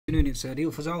It's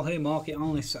Adil Fazal here, market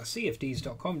analyst at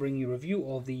CFDs.com, bringing you a review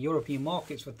of the European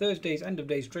markets for Thursday's end of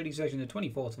days trading session, the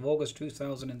 24th of August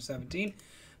 2017.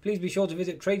 Please be sure to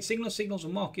visit Trade Signal, signals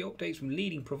and market updates from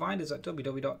leading providers at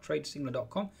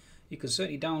www.tradesignal.com. You can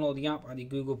certainly download the app at the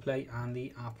Google Play and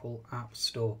the Apple App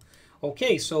Store.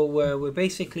 Okay, so we're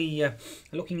basically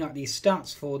looking at the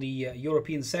stats for the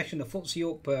European session. The FTSE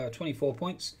up 24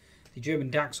 points, the German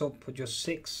DAX up just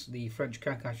 6, the French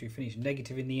CAC actually finished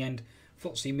negative in the end.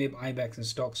 FTSE, MIB, IBEX and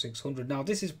Stock 600. Now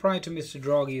this is prior to Mr.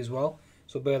 Draghi as well,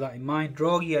 so bear that in mind.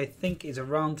 Draghi I think is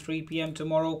around 3 PM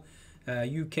tomorrow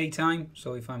UK time,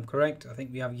 so if I'm correct. I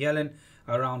think we have Yellen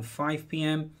around 5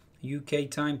 PM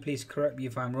UK time. Please correct me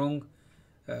if I'm wrong.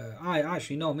 I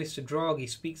actually know Mr. Draghi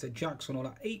speaks at Jackson Hole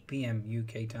at 8 PM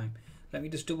UK time. Let me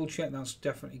just double check that's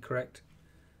definitely correct.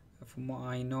 From what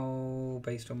I know,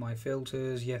 based on my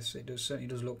filters, yes, it does, certainly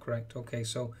does look correct. Okay,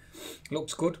 so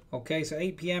looks good. Okay, so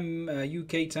 8 PM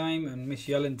UK time, and Miss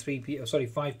Yellen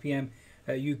 5 PM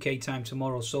UK time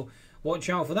tomorrow. So watch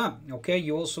out for that. Okay,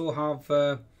 you also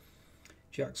have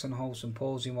Jackson Hole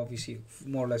Symposium. Obviously,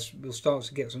 more or less, we'll start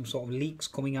to get some sort of leaks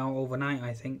coming out overnight,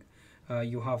 I think.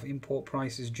 You have import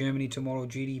prices, Germany tomorrow,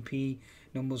 GDP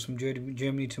numbers from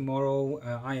Germany tomorrow,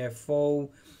 IFO,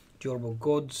 durable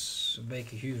goods,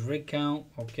 Baker Hughes rig count.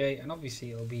 Okay, and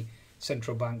obviously it'll be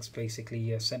central banks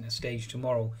basically center stage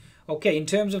tomorrow. Okay, in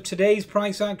terms of today's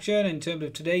price action, in terms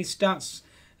of today's stats,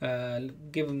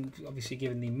 given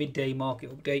the midday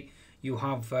market update, you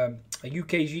have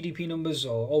UK GDP numbers,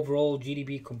 or overall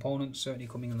GDP components certainly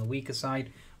coming on the weaker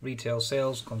side. Retail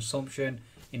sales, consumption,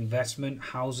 investment,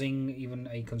 housing, even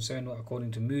a concern according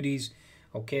to Moody's.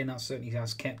 Okay, and that certainly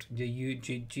has kept the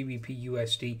GBP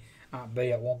USD at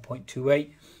bay at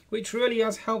 1.28, which really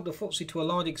has helped the FTSE to a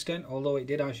large extent, although it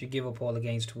did actually give up all the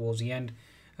gains towards the end,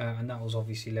 and that was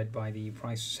obviously led by the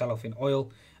price sell-off in oil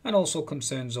and also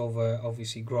concerns over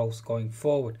obviously growth going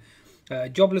forward.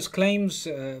 Jobless claims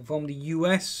from the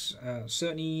US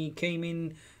certainly came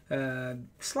in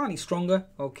slightly stronger,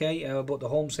 okay, but the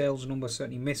home sales number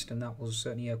certainly missed, and that was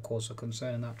certainly of course a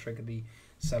concern, and that triggered the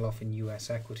sell-off in US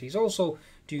equities. Also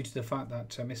due to the fact that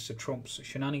Mr. Trump's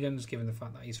shenanigans, given the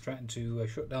fact that he's threatened to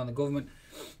shut down the government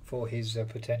for his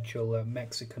potential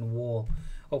Mexican war,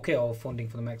 okay, or funding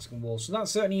for the Mexican war. So that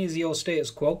certainly is your status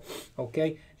quo.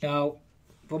 Okay, now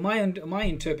for my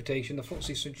interpretation, the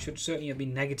FTSE should certainly have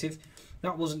been negative.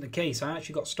 That wasn't the case. I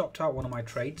actually got stopped out one of my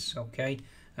trades. Okay,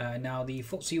 now the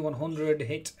FTSE 100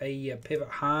 hit a pivot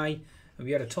high.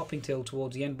 We had a topping tail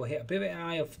towards the end, but hit a pivot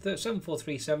high of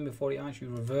 7437 before it actually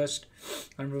reversed,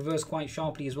 and reversed quite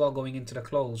sharply as well going into the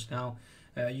close. Now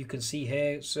you can see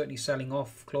here certainly selling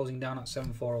off, closing down at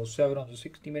 7407 on the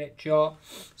 60-minute chart.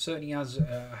 Certainly has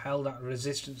held that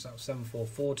resistance at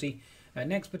 7440.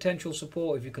 Next potential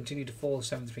support, if you continue to fall,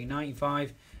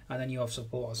 7395, and then you have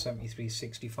support at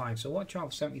 7365. So watch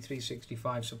out for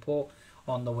 7365 support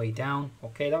on the way down.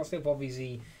 Okay, that's if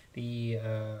obviously the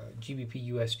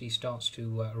GBP USD starts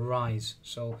to rise.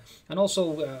 So, and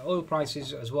also oil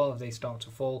prices as well, if they start to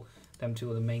fall, them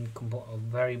two are the main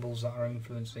variables that are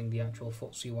influencing the actual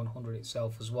FTSE 100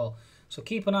 itself as well. So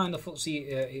keep an eye on the FTSE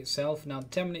itself. Now the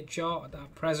 10-minute chart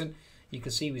at present, you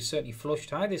can see we certainly flushed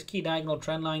high. This key diagonal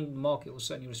trend line, the market was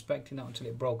certainly respecting that until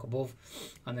it broke above,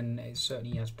 and then it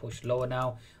certainly has pushed lower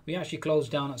now. We actually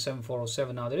closed down at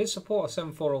 7407. Now there is support at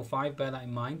 7405, bear that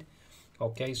in mind.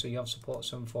 Okay, so you have support at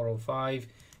 7405.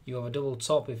 You have a double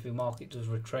top if the market does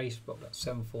retrace, but that's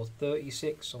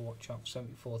 7436. So watch out for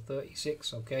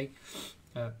 7436. Okay,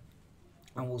 and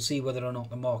we'll see whether or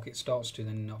not the market starts to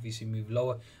then obviously move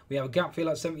lower. We have a gap fill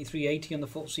at 7380 on the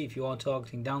FTSE if you are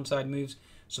targeting downside moves.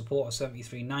 Support at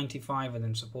 7395, and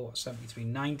then support at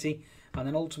 7390, and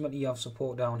then ultimately you have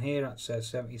support down here at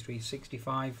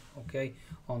 7365. Okay,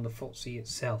 on the FTSE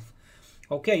itself.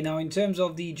 Okay, now in terms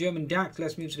of the German DAX,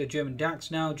 let's move to the German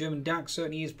DAX now. German DAX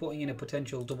certainly is putting in a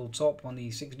potential double top on the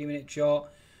 60-minute chart.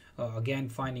 Again,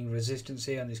 finding resistance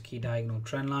here on this key diagonal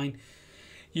trend line.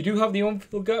 You do have the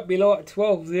unfilled gap below at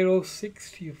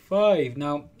 12,065.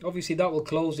 Now, obviously that will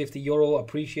close if the euro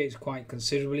appreciates quite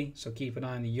considerably. So keep an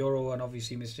eye on the euro and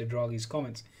obviously Mr. Draghi's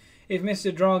comments. If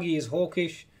Mr. Draghi is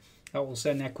hawkish, that will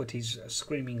send equities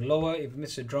screaming lower. If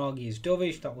Mr. Draghi is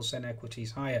dovish, that will send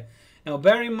equities higher. Now,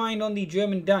 bear in mind on the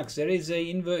German DAX, there is a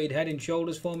inverted head and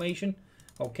shoulders formation.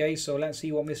 Okay, so let's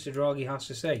see what Mr. Draghi has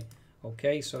to say.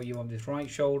 Okay, so you have this right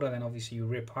shoulder, then obviously you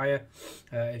rip higher.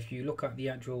 If you look at the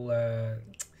actual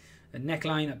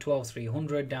neckline at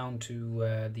 12,300 down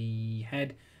to the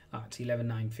head at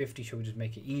 11,950, shall we just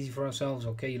make it easy for ourselves?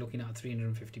 Okay, you're looking at a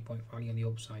 350-point rally on the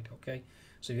upside. Okay,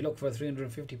 so if you look for a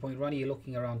 350-point rally, you're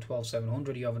looking around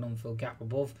 12,700. You have an unfilled gap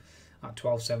above at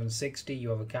 12,760. You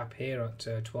have a gap here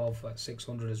at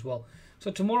 12,600 as well.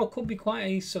 So tomorrow could be quite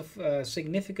a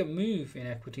significant move in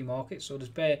equity markets. So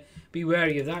just be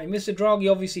wary of that. If Mr.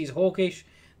 Draghi obviously is hawkish,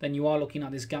 then you are looking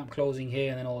at this gap closing here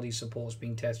and then all these supports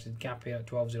being tested. Gap here at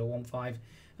 12,015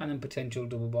 and then potential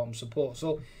double bottom support.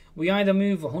 So we either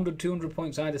move 100, 200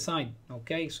 points either side.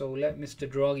 Okay, so let Mr.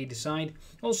 Draghi decide.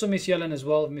 Also Miss Yellen as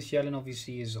well. Miss Yellen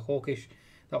obviously is hawkish.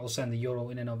 That will send the euro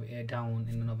in and of it down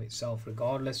in and of itself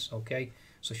regardless. Okay,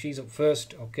 so she's up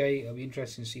first. Okay, it'll be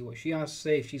interesting to see what she has to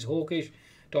say. If she's hawkish,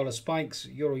 dollar spikes,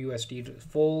 euro USD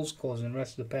falls, causing the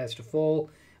rest of the pairs to fall,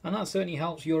 and that certainly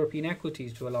helps European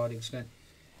equities to a large extent.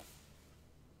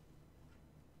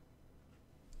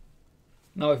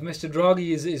 Now, if Mr.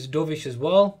 Draghi is dovish as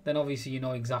well, then obviously you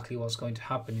know exactly what's going to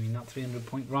happen. I mean, that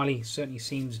 300-point rally certainly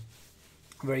seems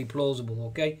very plausible.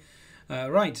 Okay.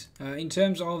 Right, in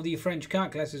terms of the French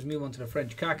CAC, let's just move on to the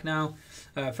French CAC now.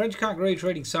 French CAC really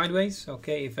trading sideways,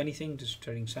 okay, if anything, just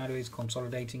trading sideways,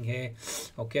 consolidating here,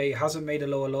 okay, it hasn't made a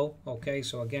lower low, okay,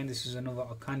 so again, this is another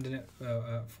candidate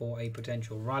for a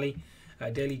potential rally.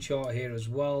 Daily chart here as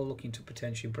well, looking to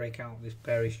potentially break out this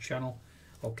bearish channel,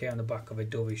 okay, on the back of a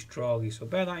dovish Draghi, so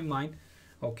bear that in mind.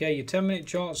 Okay, your 10-minute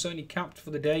chart certainly capped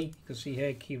for the day. You can see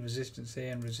here, key resistance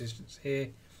here and resistance here.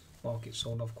 Market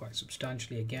sold off quite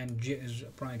substantially. Again, jitters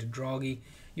prior to Draghi.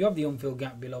 You have the unfilled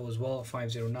gap below as well at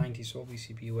 5090, so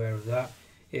obviously be aware of that.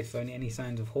 If any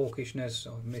signs of hawkishness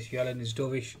or Miss Yellen is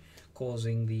dovish,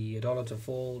 causing the dollar to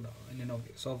fall, in and of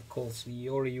itself causes the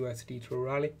euro USD to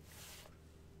rally.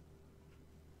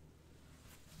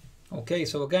 Okay,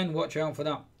 so again, watch out for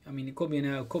that. I mean, it could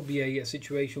be a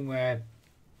situation where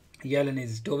Yellen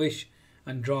is dovish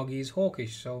and Draghi is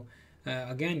hawkish. So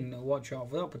again, watch out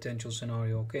for that potential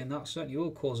scenario. Okay, and that certainly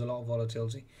will cause a lot of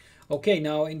volatility. Okay,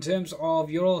 now in terms of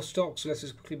Euro stocks, let's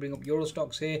just quickly bring up Euro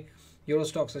stocks here. Euro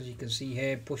stocks, as you can see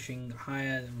here, pushing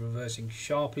higher and reversing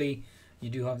sharply. You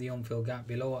do have the unfilled gap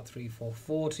below at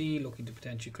 3440, looking to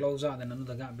potentially close out. Then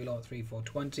another gap below at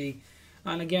 3420.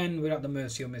 And again, we're at the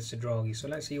mercy of Mr. Draghi. So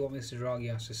let's see what Mr.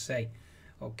 Draghi has to say.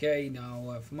 Okay,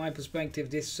 now from my perspective,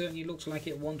 this certainly looks like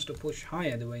it wants to push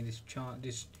higher the way this chart,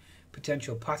 this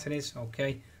potential pattern is.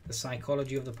 Okay, the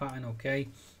psychology of the pattern. Okay,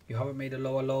 you haven't made a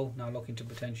lower low, now looking to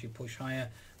potentially push higher,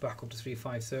 back up to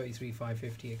 3530,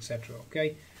 3550, etc.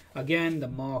 Okay, again, the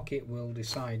market will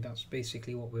decide. That's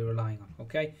basically what we're relying on.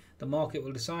 Okay, the market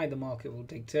will decide, the market will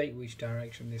dictate which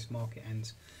direction this market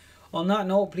ends. On that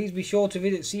note, please be sure to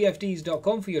visit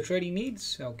cfds.com for your trading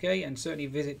needs, okay, and certainly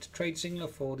visit TradeSignal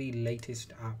for the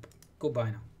latest app.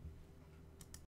 Goodbye now.